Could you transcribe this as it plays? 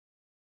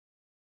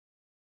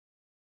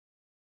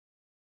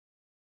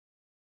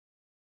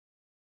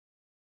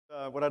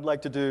What I'd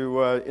like to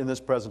do in this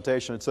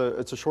presentation, it's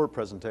a short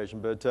presentation,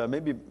 but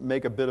maybe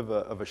make a bit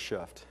of a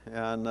shift.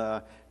 And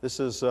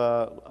this is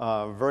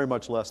very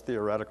much less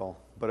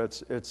theoretical,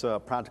 but it's a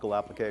practical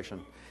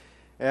application.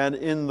 And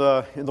in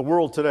the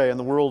world today, in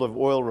the world of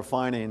oil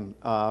refining,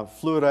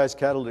 fluidized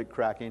catalytic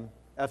cracking,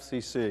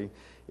 FCC,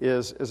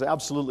 is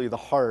absolutely the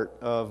heart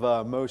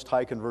of most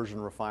high conversion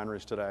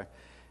refineries today.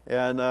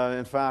 And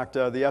in fact,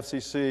 the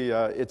FCC,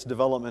 its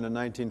development in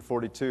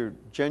 1942,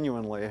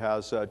 genuinely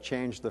has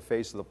changed the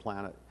face of the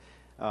planet.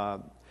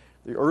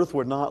 The Earth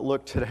would not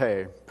look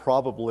today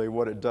probably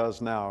what it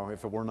does now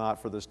if it were not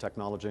for this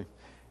technology.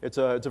 It's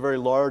a very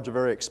large, a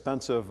very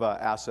expensive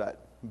asset,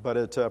 but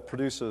it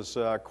produces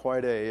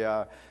quite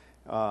a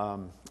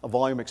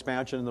volume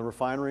expansion in the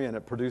refinery, and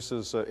it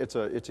produces it's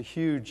a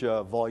huge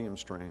volume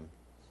stream.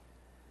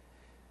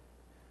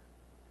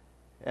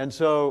 And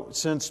so,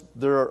 since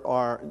not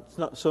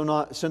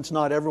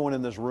everyone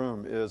in this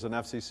room is an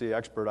FCC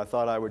expert, I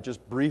thought I would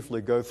just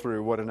briefly go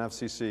through what an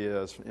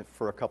FCC is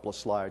for a couple of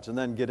slides, and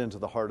then get into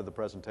the heart of the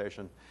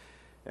presentation.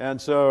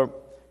 And so,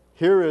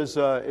 here is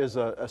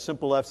a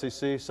simple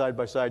FCC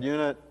side-by-side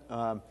unit.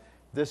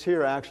 This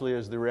here actually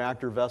is the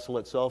reactor vessel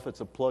itself.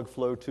 It's a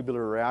plug-flow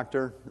tubular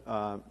reactor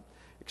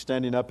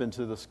extending up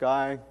into the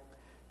sky.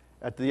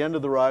 At the end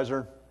of the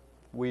riser,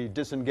 we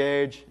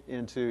disengage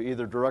into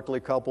either directly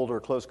coupled or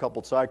close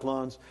coupled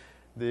cyclones.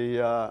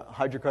 The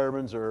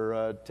hydrocarbons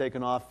are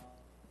taken off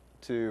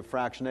to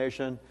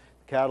fractionation.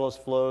 The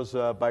catalyst flows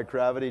by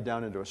gravity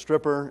down into a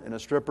stripper. In a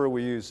stripper,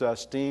 we use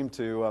steam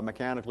to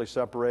mechanically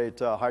separate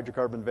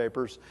hydrocarbon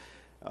vapors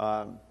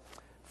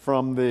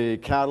from the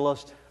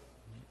catalyst.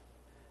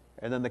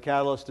 And then the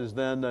catalyst is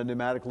then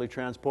pneumatically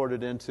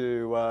transported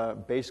into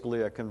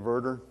basically a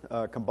converter,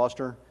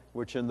 combustor,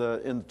 which in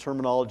the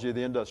terminology of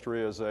the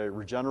industry is a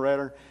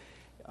regenerator.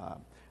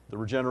 The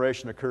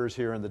regeneration occurs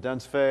here in the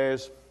dense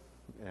phase,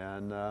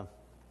 and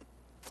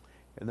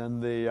then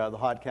the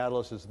hot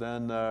catalyst is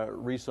then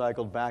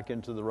recycled back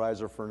into the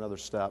riser for another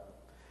step.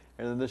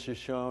 And then this is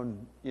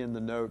shown in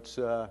the notes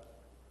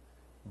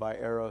by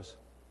arrows.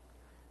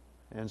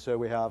 And so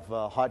we have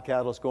hot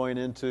catalyst going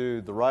into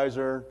the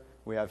riser.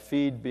 We have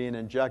feed being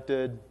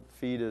injected.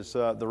 Feed is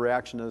the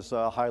reaction is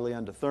highly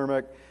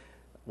endothermic.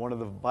 One of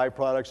the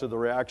byproducts of the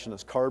reaction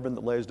is carbon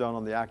that lays down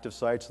on the active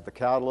sites of the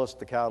catalyst.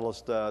 The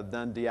catalyst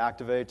then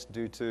deactivates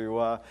due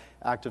to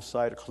active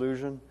site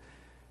occlusion.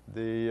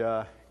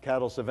 The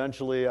catalyst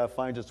eventually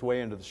finds its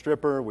way into the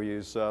stripper. We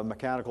use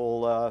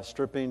mechanical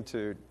stripping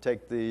to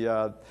take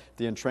the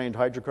entrained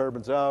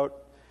hydrocarbons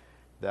out.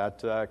 That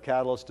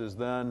catalyst is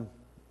then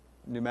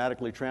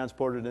pneumatically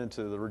transported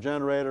into the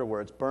regenerator where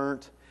it's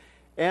burnt.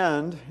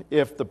 And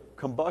if the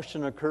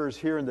combustion occurs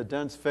here in the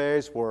dense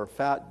phase, we're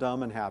fat,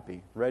 dumb, and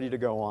happy, ready to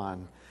go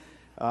on.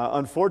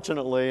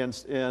 Unfortunately,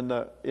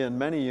 in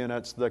many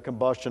units, the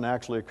combustion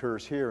actually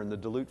occurs here in the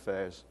dilute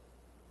phase.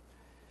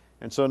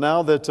 And so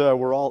now that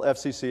we're all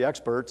FCC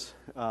experts,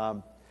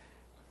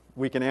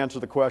 we can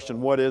answer the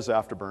question, what is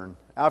afterburn?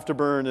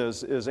 Afterburn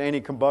is any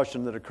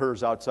combustion that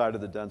occurs outside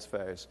of the dense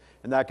phase.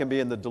 And that can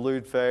be in the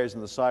dilute phase, in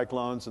the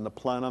cyclones, in the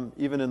plenum,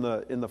 even in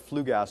the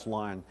flue gas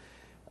line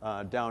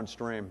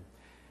downstream.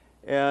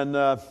 And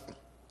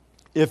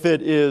if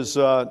it is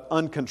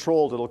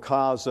uncontrolled, it'll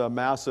cause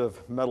massive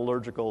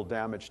metallurgical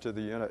damage to the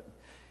unit.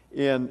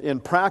 In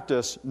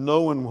practice,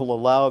 no one will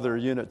allow their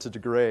unit to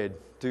degrade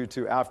due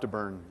to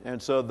afterburn.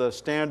 And so the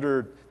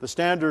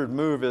standard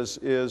move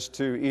is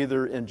to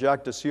either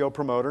inject a CO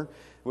promoter,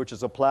 which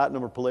is a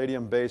platinum or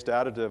palladium-based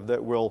additive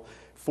that will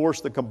force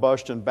the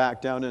combustion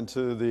back down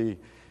into the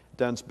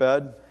dense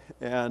bed.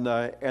 And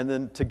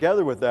then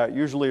together with that,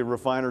 usually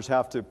refiners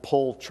have to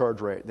pull charge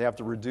rate. They have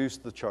to reduce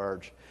the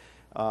charge.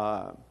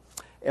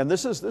 And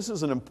this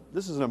is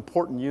an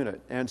important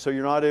unit. And so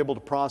you're not able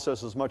to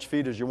process as much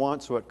feed as you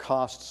want, so it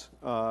costs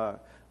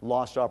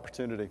lost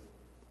opportunity.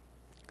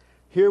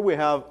 Here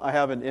I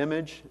have an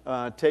image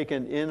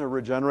taken in a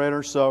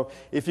regenerator. So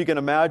if you can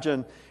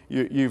imagine,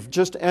 you've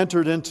just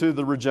entered into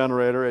the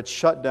regenerator. It's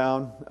shut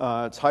down.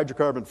 It's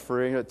hydrocarbon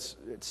free. It's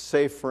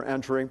safe for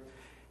entry.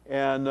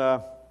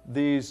 And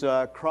these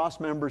cross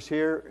members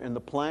here in the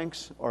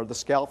planks are the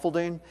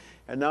scaffolding,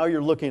 and now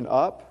you're looking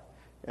up,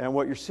 and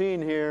what you're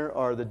seeing here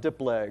are the dip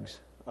legs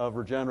of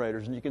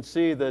regenerators, and you can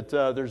see that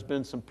there's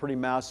been some pretty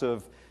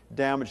massive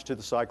damage to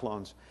the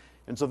cyclones.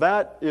 And so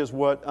that is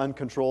what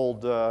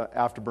uncontrolled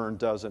afterburn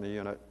does in a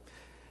unit.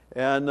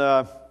 And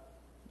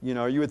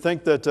you would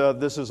think that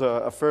this is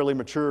a fairly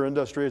mature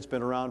industry. It's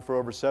been around for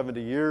over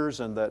 70 years,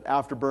 and that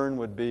afterburn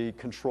would be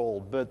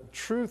controlled. But the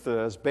truth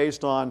is,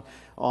 based on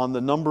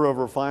the number of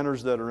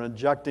refiners that are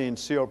injecting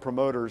CO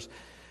promoters,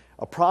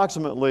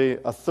 approximately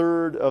a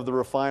third of the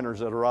refiners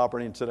that are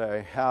operating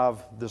today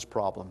have this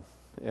problem.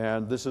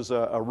 And this is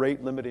a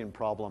rate-limiting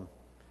problem.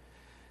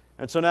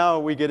 And so now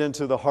we get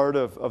into the heart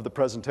of the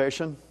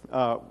presentation.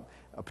 A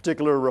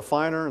particular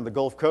refiner in the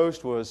Gulf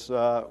Coast was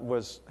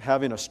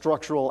having a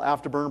structural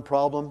afterburn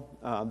problem.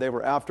 They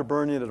were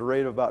afterburning at a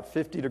rate of about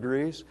 50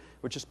 degrees,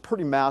 which is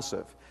pretty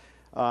massive.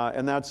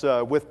 And that's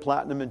with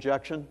platinum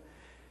injection.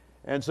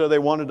 And so they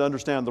wanted to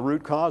understand the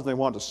root cause, and they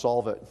wanted to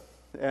solve it.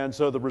 And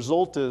so the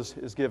result is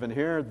given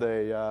here.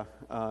 They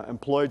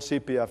employed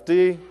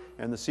CPFD,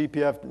 and the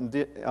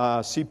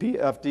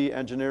CPFD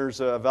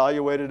engineers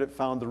evaluated it,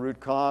 found the root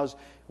cause,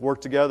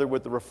 worked together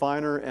with the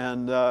refiner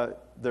and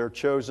their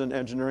chosen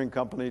engineering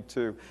company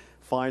to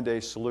find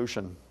a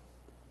solution.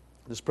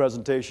 This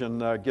presentation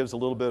gives a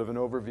little bit of an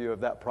overview of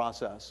that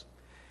process.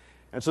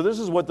 And so this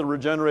is what the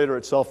regenerator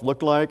itself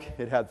looked like.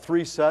 It had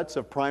 3 sets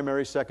of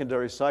primary,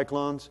 secondary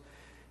cyclones.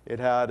 It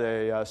had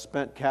a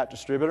spent cat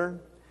distributor.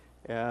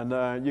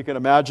 And you can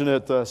imagine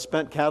it, the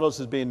spent catalyst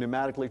is being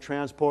pneumatically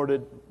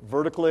transported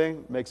vertically,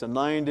 makes a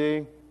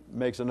 90,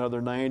 makes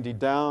another 90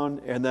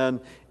 down, and then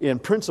in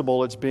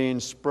principle it's being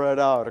spread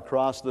out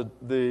across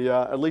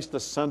at least the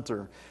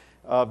center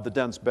of the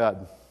dense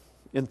bed,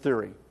 in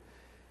theory.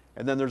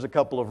 And then there's a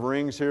couple of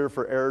rings here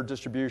for air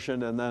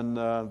distribution, and then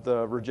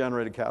the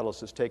regenerated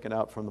catalyst is taken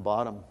out from the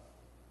bottom.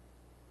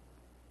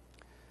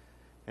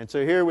 And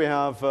so here we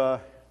have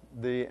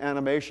the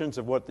animations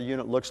of what the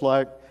unit looks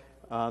like.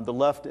 The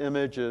left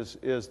image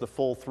is the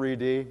full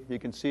 3D. You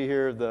can see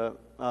here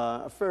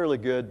a fairly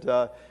good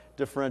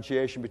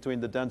differentiation between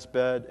the dense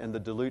bed and the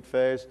dilute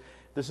phase.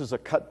 This is a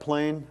cut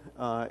plane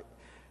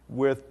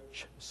with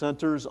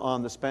centers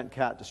on the spent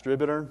cat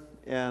distributor.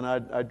 And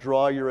I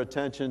draw your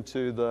attention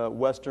to the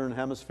western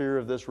hemisphere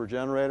of this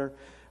regenerator.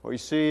 What you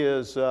see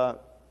is the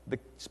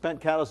spent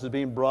catalyst is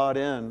being brought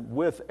in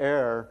with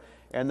air,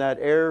 and that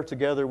air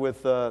together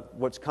with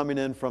what's coming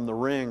in from the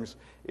rings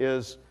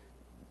is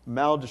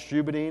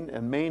maldistributing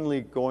and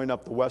mainly going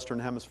up the western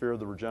hemisphere of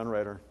the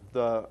regenerator.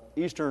 The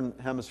eastern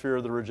hemisphere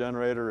of the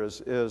regenerator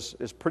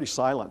is pretty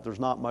silent. There's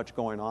not much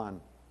going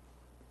on.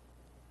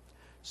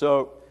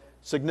 So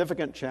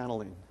significant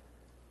channeling.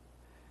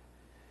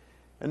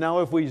 And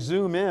now if we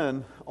zoom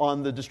in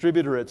on the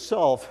distributor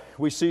itself,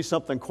 we see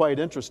something quite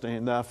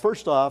interesting.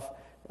 First off,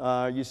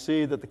 you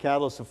see that the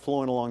catalysts are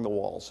flowing along the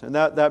walls, and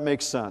that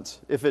makes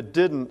sense. If it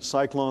didn't,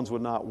 cyclones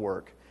would not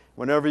work.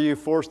 Whenever you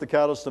force the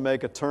catalyst to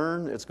make a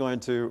turn, it's going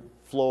to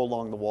flow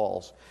along the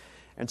walls.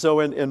 And so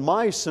in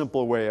my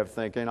simple way of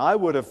thinking, I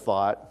would have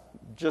thought,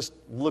 just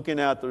looking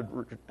at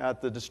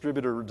the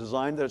distributor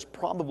design, that it's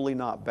probably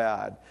not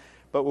bad.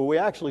 But what we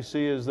actually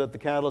see is that the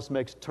catalyst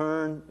makes a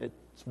turn,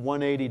 it's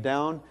 180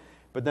 down,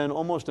 but then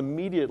almost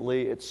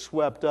immediately it's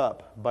swept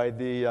up by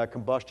the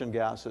combustion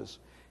gases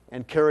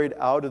and carried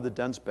out of the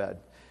dense bed.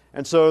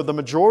 And so the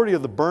majority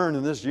of the burn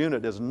in this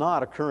unit is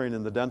not occurring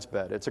in the dense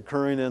bed. It's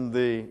occurring in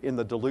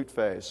the dilute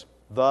phase,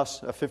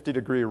 thus a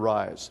 50-degree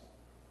rise.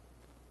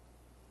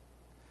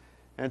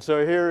 And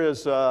so here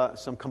is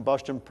some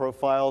combustion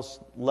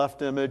profiles.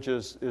 Left image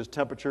is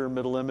temperature,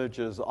 middle image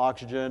is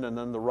oxygen, and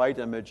then the right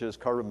image is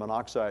carbon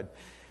monoxide.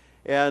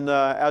 And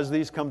as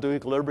these come to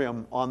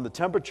equilibrium on the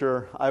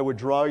temperature, I would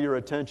draw your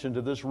attention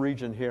to this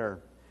region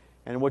here.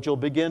 And what you'll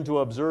begin to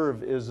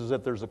observe is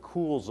that there's a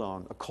cool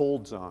zone, a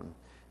cold zone,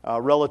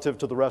 relative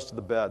to the rest of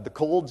the bed. The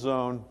cold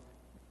zone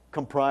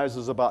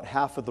comprises about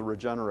half of the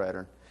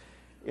regenerator.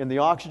 In the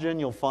oxygen,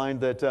 you'll find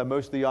that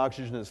most of the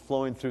oxygen is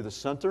flowing through the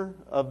center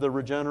of the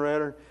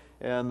regenerator,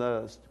 and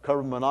the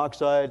carbon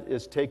monoxide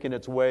is taking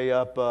its way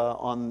up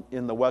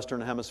in the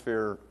western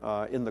hemisphere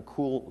in the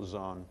cool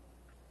zone.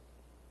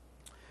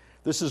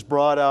 This is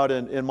brought out,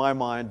 in my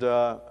mind,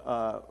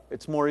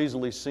 it's more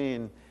easily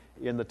seen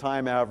in the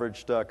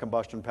time-averaged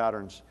combustion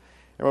patterns.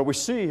 And what we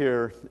see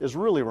here is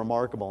really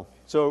remarkable.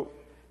 So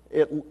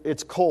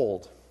it's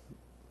cold,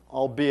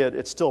 albeit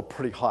it's still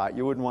pretty hot.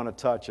 You wouldn't want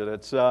to touch it.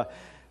 It's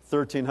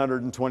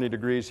 1,320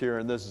 degrees here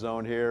in this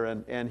zone here,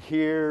 and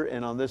here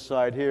and on this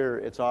side here,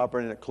 it's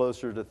operating at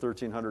closer to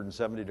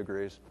 1,370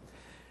 degrees.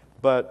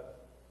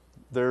 But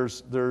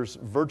there's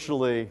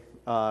virtually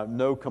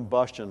no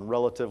combustion,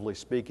 relatively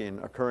speaking,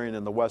 occurring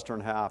in the western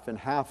half, in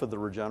half of the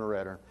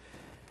regenerator.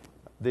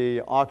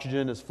 The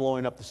oxygen is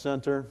flowing up the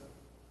center.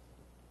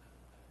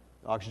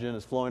 Oxygen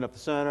is flowing up the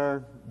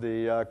center.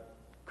 The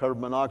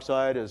carbon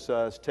monoxide is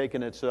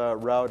taking its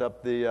route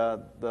up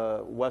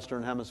the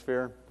western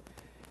hemisphere.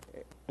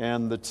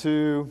 And the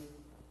two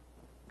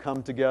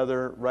come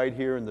together right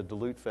here in the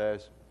dilute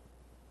phase.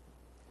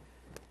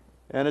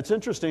 And it's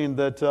interesting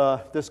that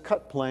this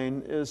cut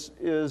plane is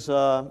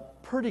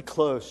pretty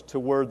close to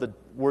where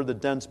the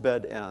dense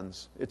bed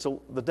ends.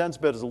 The dense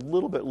bed is a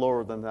little bit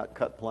lower than that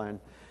cut plane.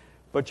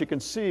 But you can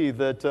see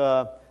that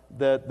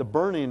the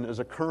burning is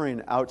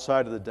occurring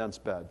outside of the dense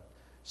bed.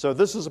 So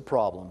this is a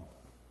problem.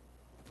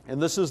 And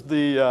this is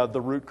the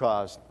root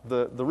cause.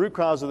 The root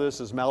cause of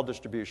this is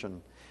maldistribution.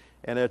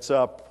 And it's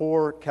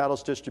poor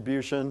catalyst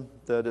distribution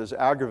that is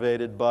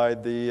aggravated by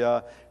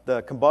the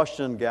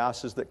combustion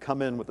gases that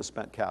come in with the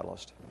spent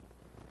catalyst.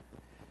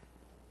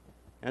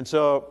 And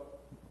so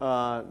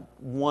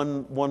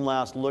one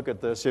last look at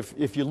this.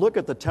 If you look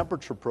at the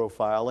temperature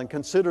profile and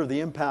consider the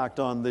impact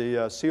on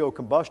the CO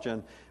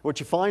combustion, what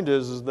you find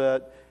is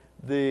that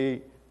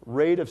the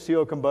rate of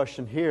CO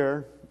combustion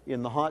here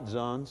in the hot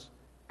zones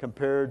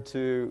compared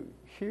to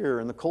here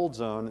in the cold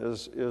zone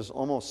is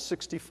almost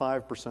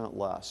 65%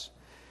 less.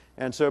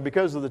 And so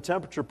because of the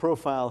temperature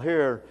profile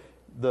here,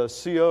 the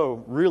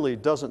CO really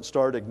doesn't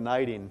start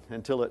igniting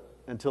until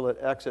it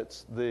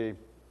exits the,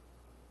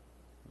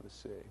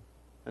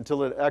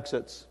 until it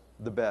exits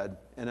the bed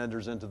and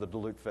enters into the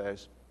dilute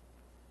phase.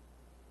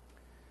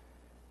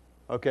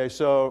 Okay,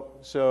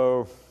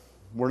 so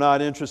we're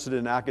not interested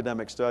in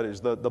academic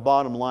studies. The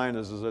bottom line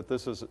is that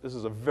this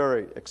is a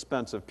very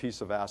expensive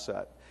piece of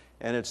asset,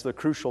 and it's the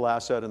crucial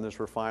asset in this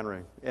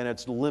refinery, and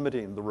it's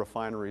limiting the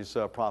refinery's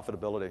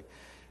profitability.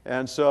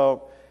 And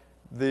so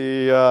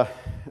the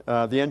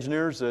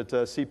engineers at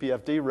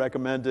CPFD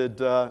recommended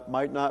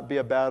might not be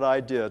a bad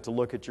idea to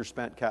look at your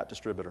spent cat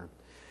distributor.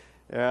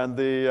 And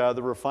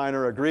the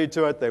refiner agreed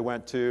to it. They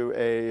went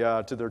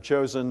to their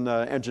chosen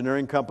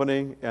engineering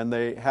company, and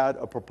they had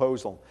a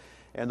proposal.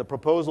 And the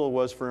proposal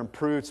was for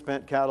improved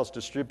spent catalyst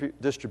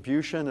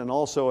distribution and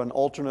also an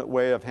alternate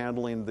way of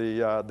handling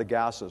the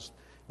gases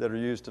that are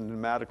used to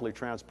pneumatically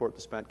transport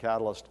the spent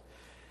catalyst.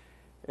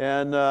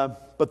 And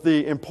but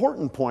the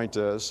important point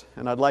is,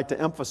 and I'd like to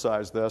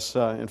emphasize this,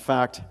 in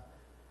fact,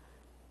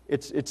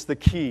 it's the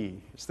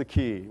key. It's the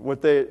key.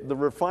 What the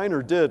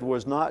refiner did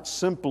was not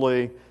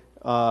simply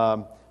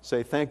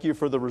say thank you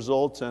for the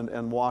results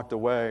and walked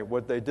away.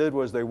 What they did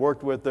was they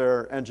worked with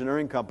their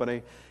engineering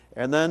company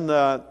and then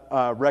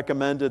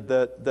recommended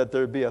that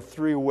there be a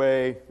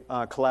three-way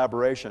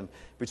collaboration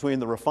between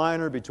the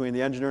refiner, between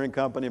the engineering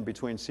company, and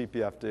between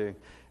CPFD.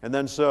 And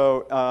then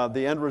so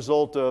the end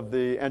result of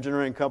the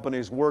engineering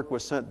company's work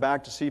was sent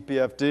back to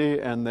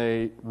CPFD, and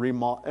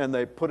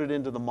they put it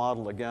into the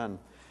model again.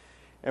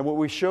 And what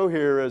we show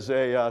here is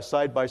a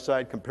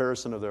side-by-side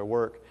comparison of their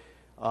work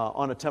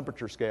on a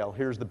temperature scale.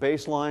 Here's the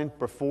baseline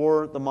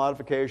before the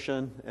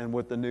modification and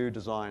with the new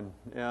design.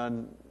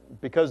 And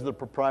because of the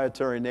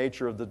proprietary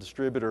nature of the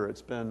distributor,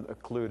 it's been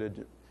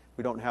occluded.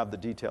 We don't have the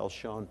details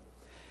shown.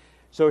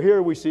 So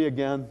here we see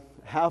again,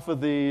 half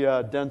of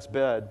the dense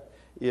bed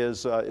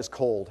is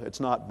cold. It's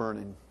not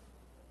burning.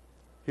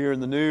 Here in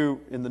the new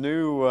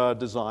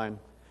design,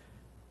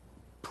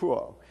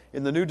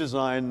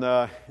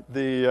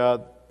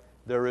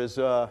 there is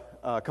a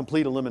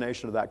complete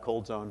elimination of that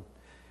cold zone.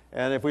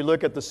 And if we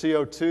look at the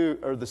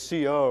CO2 or the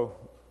CO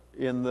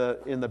in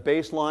the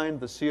baseline,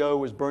 the CO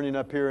was burning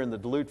up here in the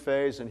dilute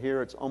phase, and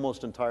here it's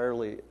almost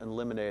entirely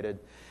eliminated.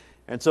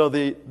 And so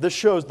this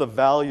shows the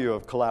value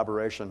of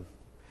collaboration.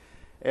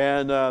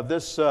 And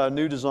this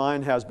new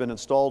design has been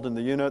installed in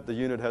the unit. The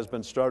unit has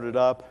been started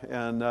up,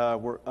 and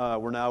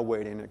we're now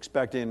waiting,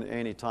 expecting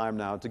any time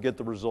now to get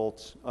the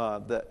results,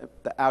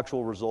 the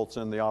actual results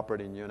in the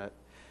operating unit.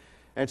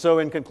 And so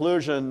in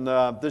conclusion,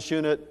 this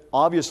unit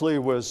obviously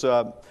was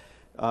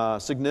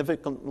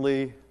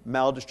significantly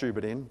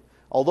maldistributing.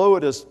 Although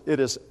it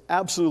is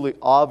absolutely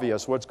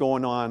obvious what's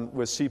going on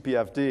with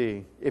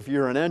CPFD, if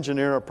you're an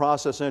engineer, a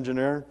process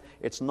engineer,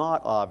 it's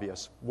not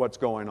obvious what's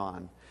going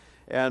on.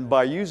 And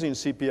by using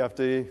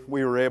CPFD,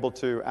 we were able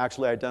to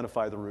actually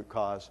identify the root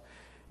cause.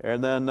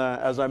 And then,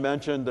 as I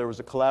mentioned, there was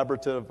a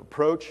collaborative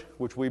approach,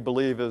 which we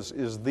believe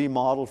is the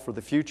model for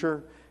the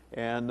future.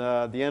 And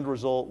the end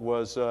result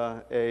was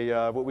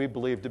what we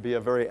believe to be a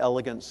very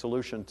elegant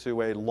solution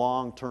to a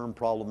long-term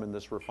problem in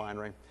this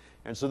refinery.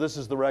 And so this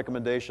is the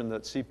recommendation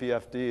that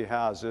CPFD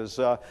has, is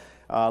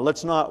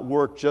let's not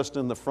work just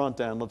in the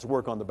front end, let's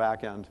work on the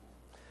back end.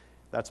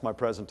 That's my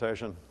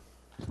presentation.